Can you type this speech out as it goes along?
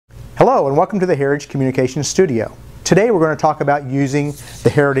Hello and welcome to the Heritage Communications Studio. Today we're going to talk about using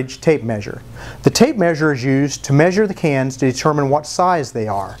the Heritage tape measure. The tape measure is used to measure the cans to determine what size they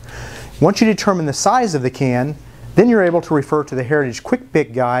are. Once you determine the size of the can, then you're able to refer to the Heritage Quick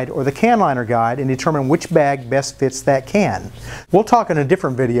Pick Guide or the Can Liner Guide and determine which bag best fits that can. We'll talk in a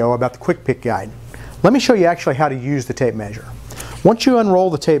different video about the Quick Pick Guide. Let me show you actually how to use the tape measure. Once you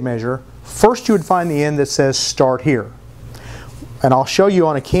unroll the tape measure, first you would find the end that says Start Here. And I'll show you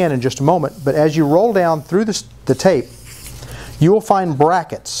on a can in just a moment, but as you roll down through the tape, you will find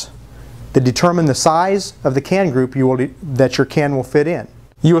brackets that determine the size of the can group that your can will fit in.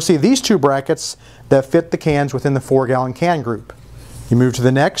 You will see these two brackets that fit the cans within the 4-gallon can group. You move to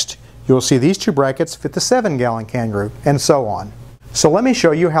the next, you will see these two brackets fit the 7-gallon can group, and so on. So let me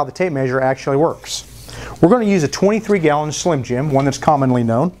show you how the tape measure actually works. We're going to use a 23-gallon Slim Jim, one that's commonly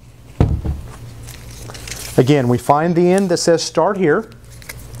known. Again, we find the end that says Start Here.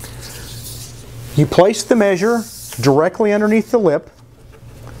 You place the measure directly underneath the lip,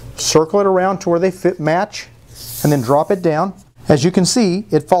 circle it around to where they match, and then drop it down. As you can see,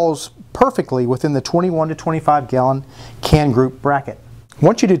 it falls perfectly within the 21 to 25-gallon can group bracket.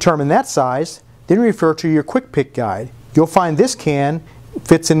 Once you determine that size, then refer to your Quick Pick Guide. You'll find this can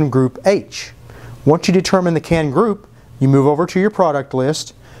fits in Group H. Once you determine the can group, you move over to your product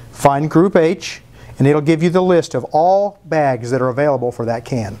list, find Group H, and it'll give you the list of all bags that are available for that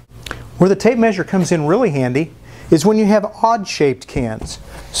can. Where the tape measure comes in really handy is when you have odd-shaped cans,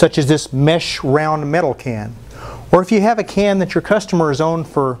 such as this mesh round metal can, or if you have a can that your customer has owned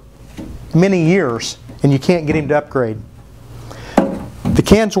for many years and you can't get him to upgrade. The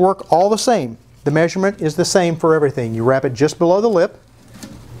cans work all the same. The measurement is the same for everything. You wrap it just below the lip,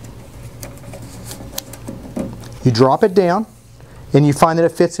 you drop it down, and you find that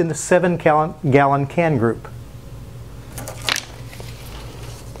it fits in the 7-gallon can group.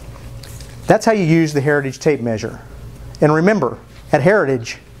 That's how you use the Heritage tape measure. And remember, at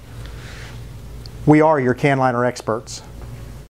Heritage, we are your can liner experts.